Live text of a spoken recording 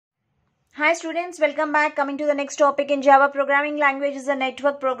Hi students, welcome back. Coming to the next topic in Java programming language is the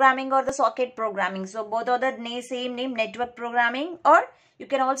network programming or the socket programming. So both are the same name, network programming, or you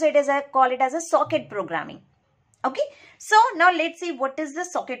can also call it as a socket programming. Okay, so now let's see what is the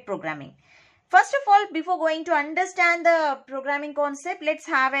socket programming. First of all, before going to understand the programming concept, let's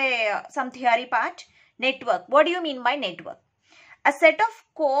have some theory part. Network. What do you mean by network? A set of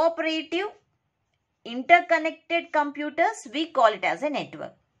cooperative interconnected computers, we call it as a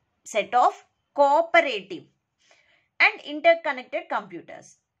network. Set of cooperative and interconnected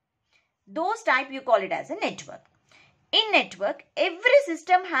computers. Those type you call it as a network. In network, every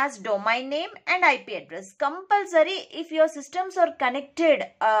system has domain name and IP address. Compulsory if your systems are connected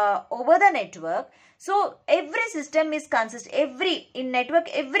over the network. So every system is in network,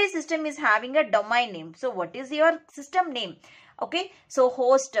 every system is having a domain name. So what is your system name? Okay, so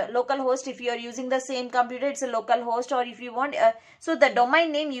host, local host, if you are using the same computer, it's a local host, or if you want, so the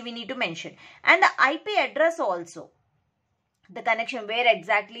domain name you will need to mention. And the IP address also, the connection where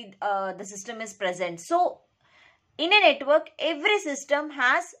exactly the system is present. So in a network, every system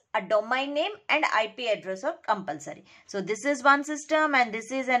has a domain name and IP address are compulsory. So this is one system and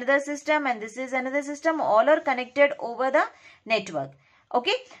this is another system and this is another system. All are connected over the network.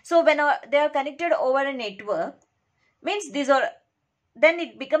 Okay, so when they are connected over a network, means these are, then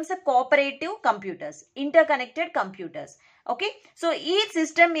it becomes a cooperative computers, interconnected computers. Okay, so each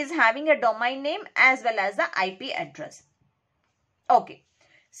system is having a domain name as well as the IP address. Okay,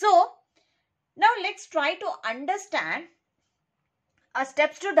 so now let's try to understand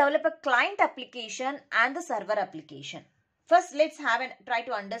steps to develop a client application and the server application. First, let's try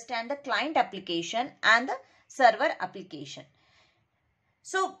to understand the client application and the server application.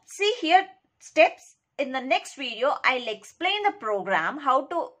 So see here steps. In the next video, I'll explain the program, how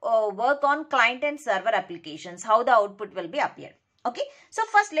to work on client and server applications, how the output will be appeared. Okay, so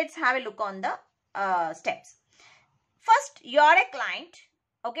first let's have a look on the steps. First, you're a client.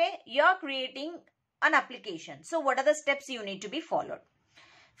 Okay, you're creating an application. So what are the steps you need to be followed?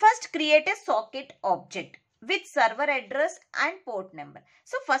 First, create a socket object with server address and port number.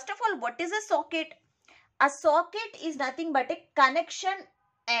 So first of all, what is a socket? A socket is nothing but a connection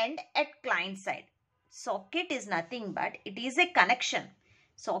end at client side. Socket is nothing but it is a connection.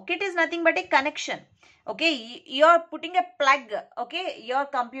 Socket is nothing but a connection. Okay, you're putting a plug. Okay, your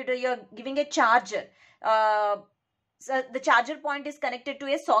computer, you're giving a charger. So the charger point is connected to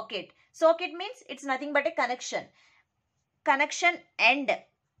a socket. Socket means it's nothing but a connection. Connection end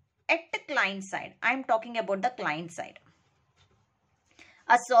at the client side. I'm talking about the client side.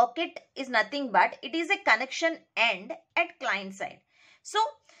 A socket is nothing but it is a connection end at client side. So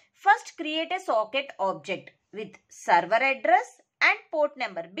first create a socket object with server address and port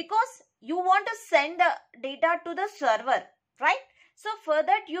number because you want to send the data to the server, right? So for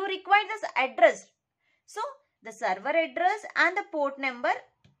that you require this address. So the server address and the port number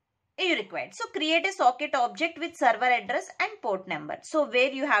you required. So create a socket object with server address and port number. So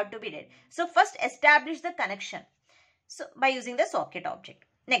where you have to be there. So first establish the connection. So by using the socket object.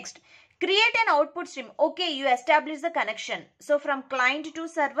 Next, create an output stream. Okay, you establish the connection. So from client to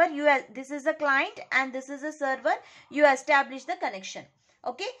server, this is a client and this is a server. You establish the connection.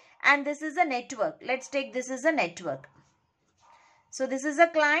 Okay, and this is a network. Let's take this is a network. So this is a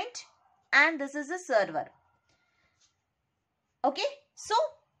client and this is a server. Okay, so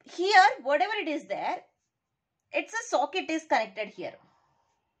here whatever it is there, it's a socket is connected here.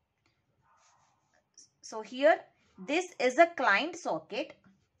 So here this is a client socket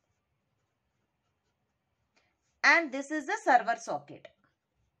and this is the server socket.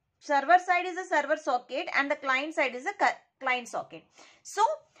 Server side is a server socket and the client side is a client socket. So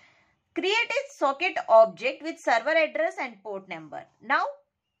create a socket object with server address and port number. Now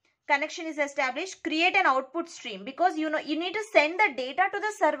connection is established. Create an output stream because you need to send the data to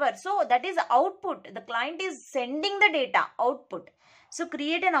the server. So that is output. The client is sending the data, output. So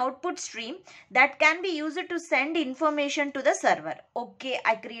create an output stream that can be used to send information to the server. Okay,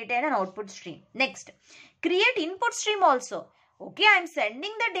 I created an output stream. Next, create input stream also. Okay, I am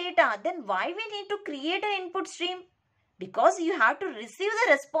sending the data. Then why we need to create an input stream? Because you have to receive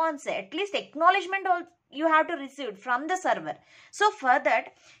the response, at least acknowledgement you have to receive from the server. So for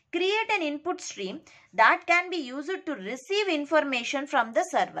that, create an input stream that can be used to receive information from the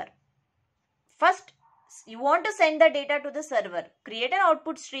server. First, you want to send the data to the server. Create an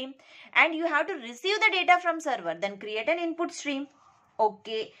output stream and you have to receive the data from server. Then create an input stream.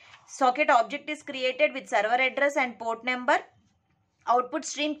 Okay, socket object is created with server address and port number. Output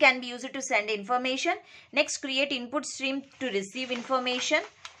stream can be used to send information. Next, create input stream to receive information.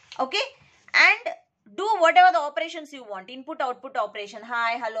 Okay, and do whatever the operations you want, input output operation,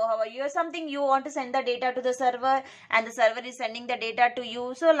 hi, hello, how are you, or something you want to send the data to the server and the server is sending the data to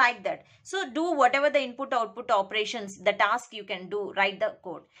you, so like that. So do whatever the input output operations, the task you can do, write the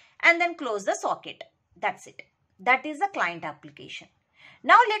code and then close the socket. That's it. That is the client application.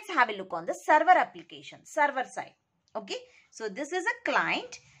 Now let's have a look on the server application, server side. Okay, so this is a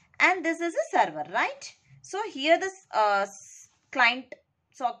client and this is a server, right? So here this client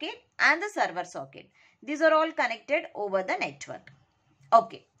socket and the server socket, these are all connected over the network.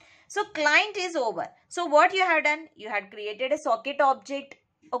 Okay, so client is over. So what you have done, you had created a socket object,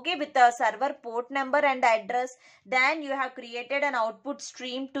 okay, with the server port number and address. Then you have created an output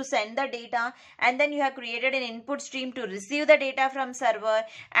stream to send the data, and then you have created an input stream to receive the data from server,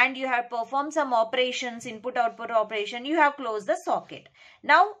 and you have performed some operations, input output operation. You have closed the socket.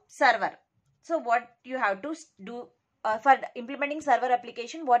 Now server. So what you have to do for implementing server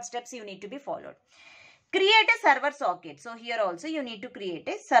application, what steps you need to be followed? Create a server socket. So here also you need to create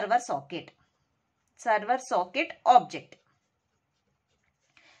a server socket object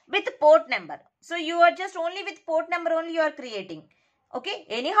with port number. So you are just only with port number only you are creating. Okay,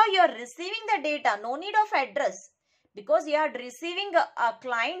 anyhow you are receiving the data, no need of address, because you are receiving a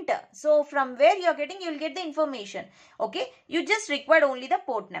client. So from where you are getting, you will get the information. Okay, you just require only the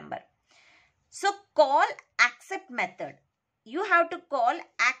port number. So call accept method. You have to call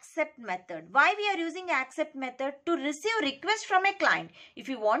accept method. Why we are using accept method? To receive request from a client. If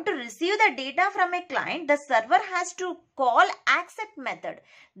you want to receive the data from a client, the server has to call accept method.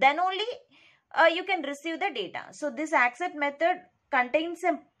 Then only you can receive the data. So this accept method contains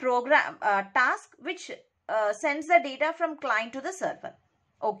a program task which sends the data from client to the server.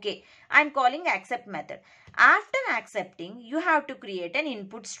 Okay, I am calling accept method. After accepting, you have to create an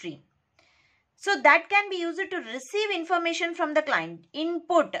input stream. So that can be used to receive information from the client.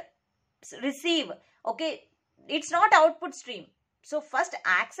 Input, receive. Okay, it's not output stream. So first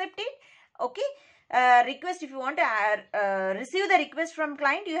accept it. Okay, request, if you want to receive the request from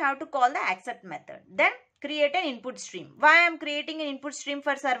client, you have to call the accept method. Then create an input stream. Why I am creating an input stream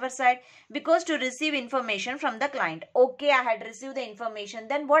for server side? Because to receive information from the client. Okay, I had received the information.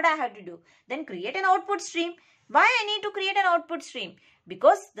 Then what I had to do? Then create an output stream. Why I need to create an output stream?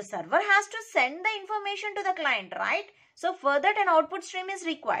 Because the server has to send the information to the client, right? So further an output stream is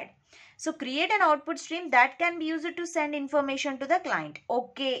required. So create an output stream that can be used to send information to the client.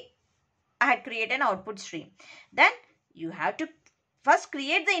 Okay, I had created an output stream. Then you have to first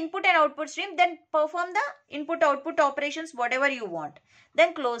create the input and output stream, then perform the input output operations whatever you want.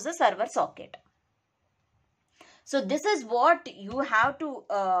 Then close the server socket. So this is what you have to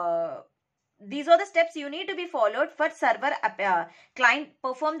these are the steps you need to be followed for server client,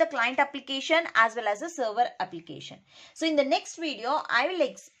 perform the client application as well as the server application. So in the next video, I will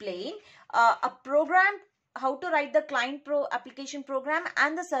explain a program, how to write the client application program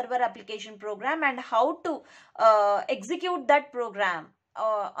and the server application program, and how to execute that program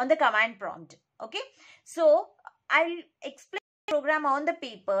on the command prompt. Okay, so I'll explain program on the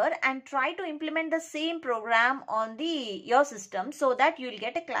paper and try to implement the same program on your system, so that you will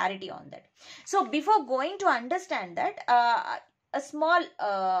get a clarity on that. So before going to understand that, a small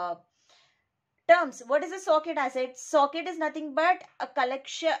terms. What is a socket? I said socket is nothing but a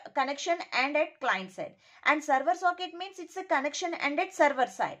connection and at client side, and server socket means it's a connection and at server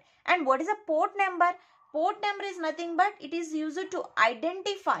side. And what is a port number? Port number is nothing but it is used to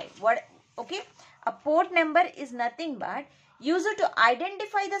identify what. Okay, a port number is nothing but used to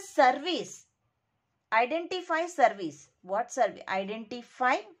identify the service. Identify service. What service?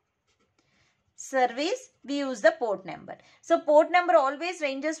 Identify service. We use the port number. So port number always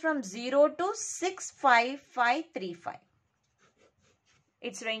ranges from 0 to 65535.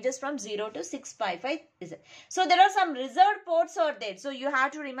 It ranges from 0 to 655. So there are some reserved ports are there. So you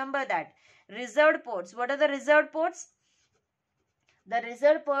have to remember that. Reserved ports. What are the reserved ports? The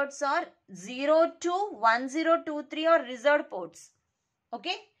reserved ports are 0 to 1023 or reserved ports.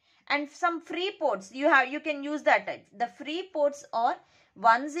 Okay. And some free ports you can use that. The free ports are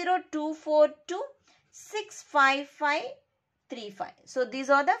 10242 to 65535. So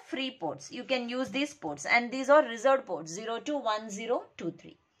these are the free ports. You can use these ports, and these are reserved ports 0 to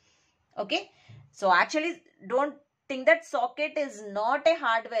 1023. Okay. So actually don't think that socket is not a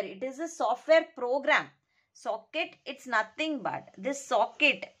hardware. It is a software program. Socket, it's nothing but this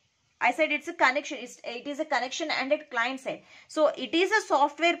socket. I said it's a connection. It is a connection and at client side. So it is a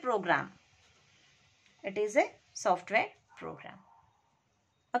software program. It is a software program.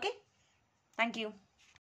 Okay. Thank you.